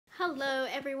Hello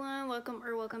everyone,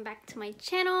 welcome back to my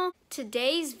channel.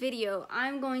 Today's video,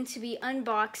 I'm going to be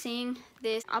unboxing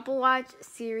this Apple Watch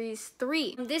Series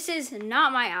 3. This is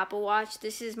not my Apple Watch,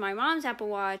 this is my mom's Apple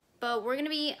Watch, but we're gonna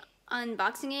be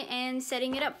unboxing it and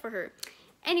setting it up for her.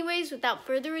 Anyways, without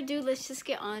further ado, let's just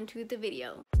get on to the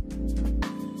video.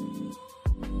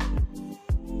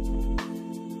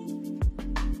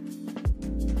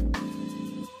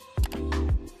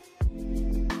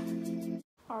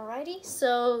 Alrighty,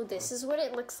 so this is what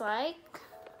it looks like.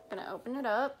 I'm gonna open it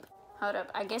up. Hold up,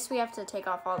 I guess we have to take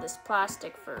off all this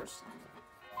plastic first.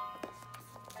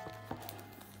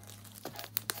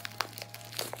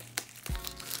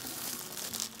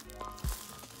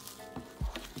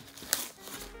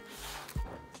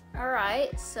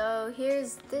 Alright, so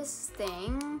here's this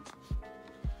thing.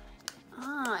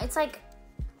 It's like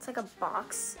a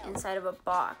box inside of a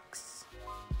box.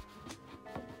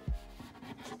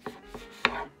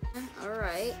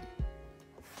 Alright,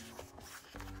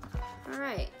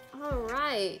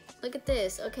 look at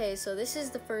this. Okay, so this is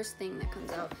the first thing that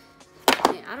comes out.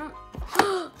 Okay, I don't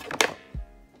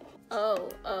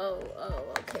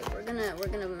okay, we're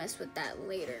gonna mess with that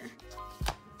later.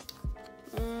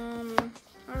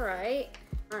 Alright.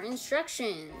 Our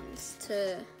instructions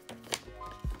to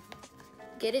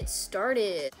get it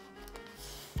started.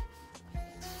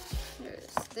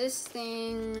 There's this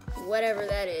thing, whatever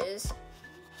that is.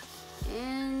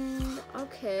 And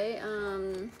okay,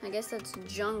 I guess that's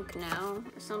junk now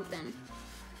or something.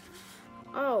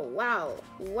 Oh,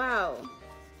 wow,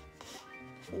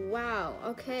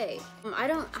 okay.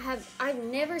 I've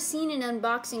never seen an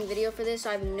unboxing video for this,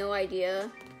 so I have no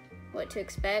idea what to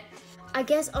expect. I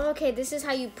guess, oh, okay, this is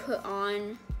how you put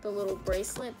on the little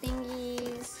bracelet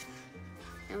thingies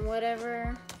and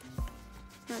whatever.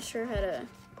 Not sure how to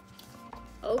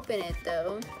open it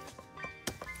though.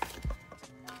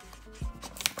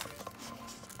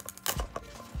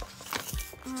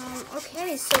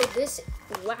 Okay, so this,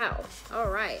 wow,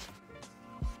 alright.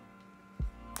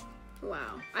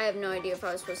 Wow, I have no idea if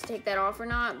I was supposed to take that off or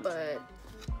not, but...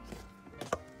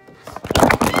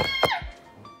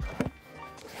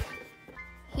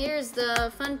 Here's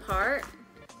the fun part.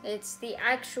 It's the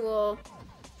actual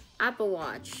Apple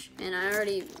Watch, and I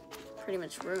already pretty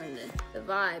much ruined the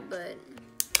vibe, but...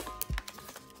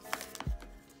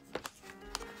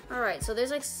 Alright, so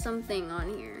there's like something on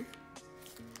here.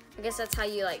 I guess that's how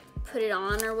you like put it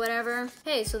on or whatever.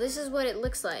 Hey, so this is what it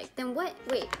looks like. Then what?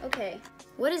 Wait, okay.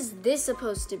 What is this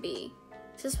supposed to be?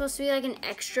 Is this supposed to be like an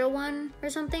extra one or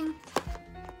something?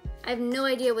 I have no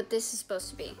idea what this is supposed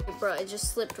to be. Bro, it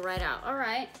just slipped right out. All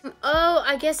right. Oh,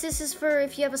 I guess this is for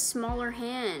if you have a smaller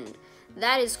hand.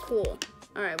 That is cool.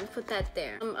 All right, we'll put that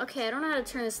there. Okay, I don't know how to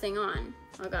turn this thing on.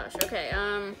 Oh gosh, okay.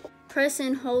 Press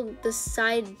and hold the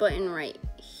side button right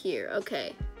here.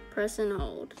 Okay, press and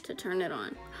hold to turn it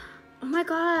on. Oh my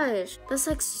gosh, that's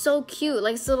like so cute.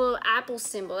 Like it's a little Apple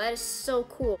symbol. That is so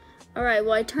cool. All right,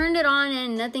 well I turned it on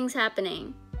and nothing's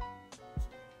happening.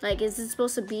 Like, is it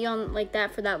supposed to be on like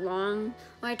that for that long?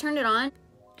 Well, I turned it on.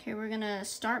 Okay, we're gonna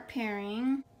start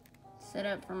pairing. Set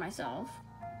up for myself.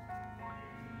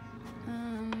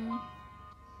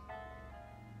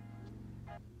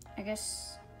 I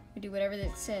guess we do whatever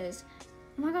it says.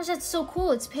 Oh my gosh, that's so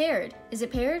cool. It's paired. Is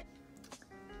it paired?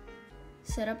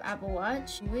 Set up Apple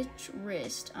Watch. Which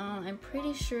wrist? I'm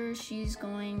pretty sure she's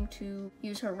going to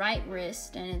use her right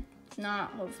wrist, and if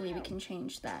not, hopefully we can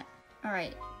change that. All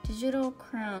right, digital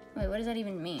crown. Wait, what does that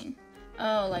even mean?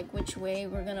 Oh, like which way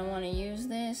we're gonna want to use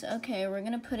this? Okay, we're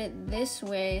gonna put it this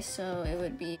way so it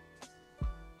would be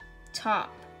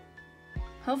top.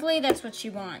 Hopefully that's what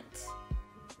she wants.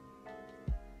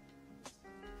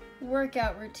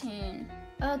 Workout routine.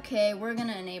 Okay, we're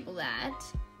gonna enable that.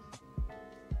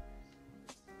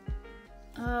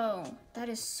 Oh, that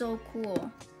is so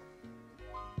cool.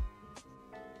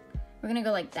 We're gonna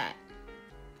go like that.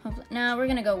 Hopefully, no, we're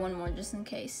gonna go one more just in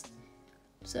case.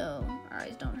 So our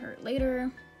eyes don't hurt later.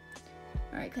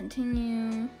 All right,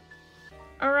 continue.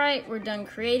 All right, we're done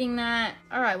creating that.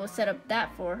 All right, we'll set up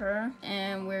that for her.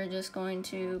 And we're just going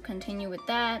to continue with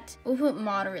that. We'll put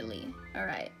moderately, all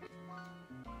right.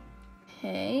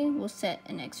 Okay, we'll set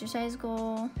an exercise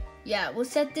goal. Yeah, we'll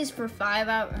set this for 5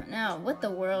 hours. No, what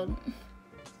the world?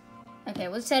 Okay,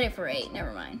 we'll set it for 8,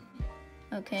 never mind.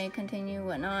 Okay, continue,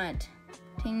 whatnot.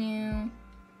 Continue.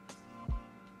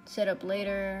 Set up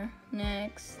later,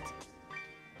 next.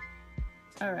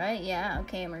 All right, yeah,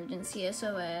 okay, emergency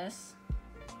SOS.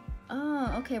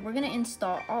 Oh, okay, we're gonna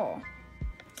install all.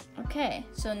 Okay,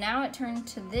 so now it turned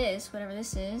to this, whatever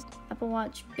this is. Apple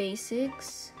Watch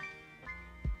Basics.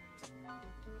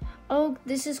 Oh,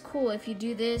 this is cool. If you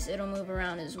do this, it'll move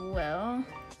around as well.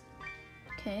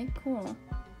 Okay, cool.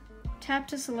 Tap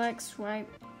to select, swipe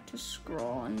to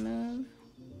scroll and move.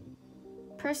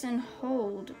 Press and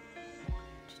hold to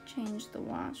change the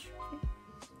watch.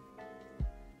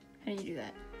 How do you do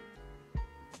that?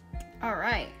 All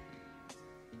right.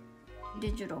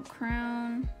 Digital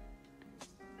crown.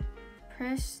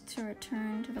 Press to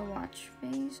return to the watch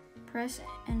face. Press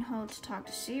and hold to talk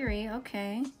to Siri.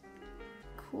 Okay.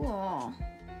 Cool.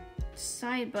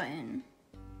 Side button.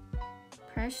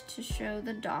 Press to show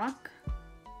the dock.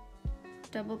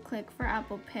 Double click for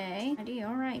Apple Pay. ID,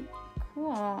 all right,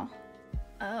 cool.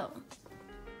 Oh.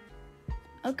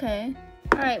 Okay.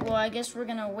 All right, well, I guess we're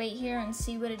gonna wait here and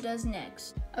see what it does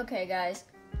next. Okay, guys.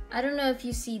 I don't know if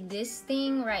you see this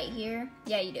thing right here.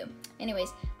 Yeah, you do.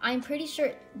 Anyways, I'm pretty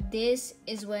sure this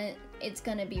is when it's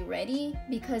gonna be ready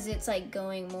because it's like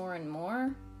going more and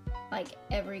more. Like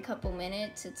every couple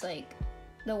minutes, it's like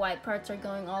the white parts are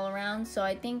going all around. So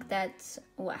I think that's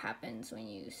what happens when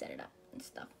you set it up and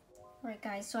stuff. All right,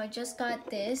 guys, so I just got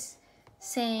this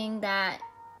saying that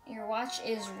your watch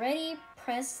is ready.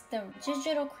 Press the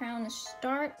digital crown to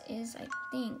start is, I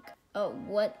think. Oh,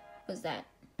 what was that?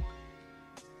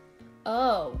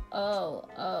 Oh.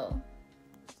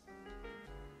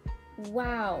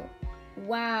 Wow.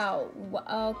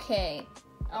 Okay.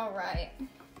 All right.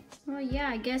 Well, yeah,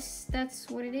 I guess that's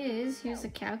what it is. Here's a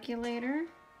calculator.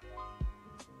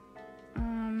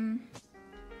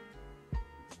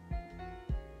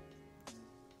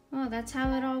 Oh, that's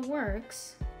how it all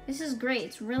works. This is great.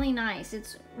 It's really nice.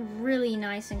 It's really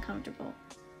nice and comfortable.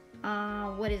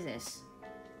 What is this?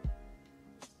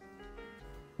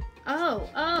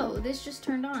 Oh, this just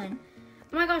turned on.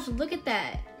 Oh my gosh, look at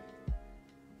that.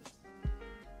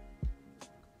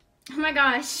 Oh my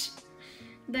gosh.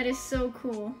 That is so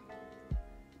cool.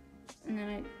 And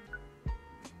then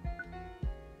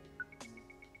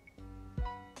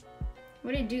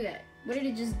what did it do that? What did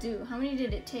it just do? How many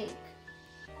did it take?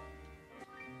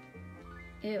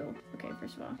 Ew. Okay,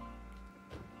 first of all.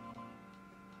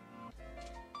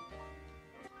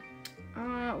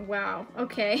 Wow.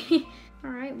 Okay.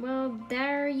 All right. Well,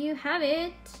 there you have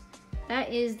it.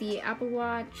 That is the Apple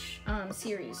Watch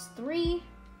Series 3.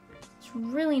 It's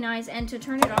really nice. And to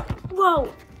turn it off. Whoa.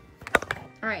 All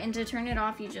right. And to turn it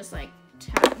off, you just like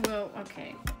tap. Whoa.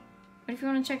 Okay. What if you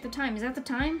want to check the time? Is that the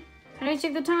time? How do I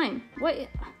check the time? What?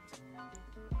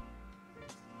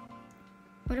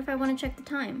 What if I want to check the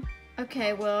time?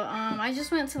 Okay, well, I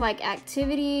just went to like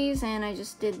activities and I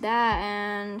just did that,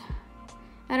 and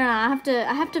I don't know,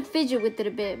 I have to fidget with it a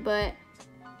bit, but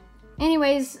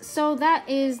anyways, so that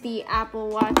is the Apple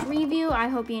Watch review. I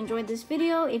hope you enjoyed this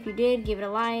video. If you did, give it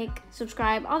a like,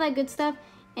 subscribe, all that good stuff,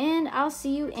 and I'll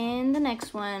see you in the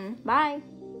next one. Bye.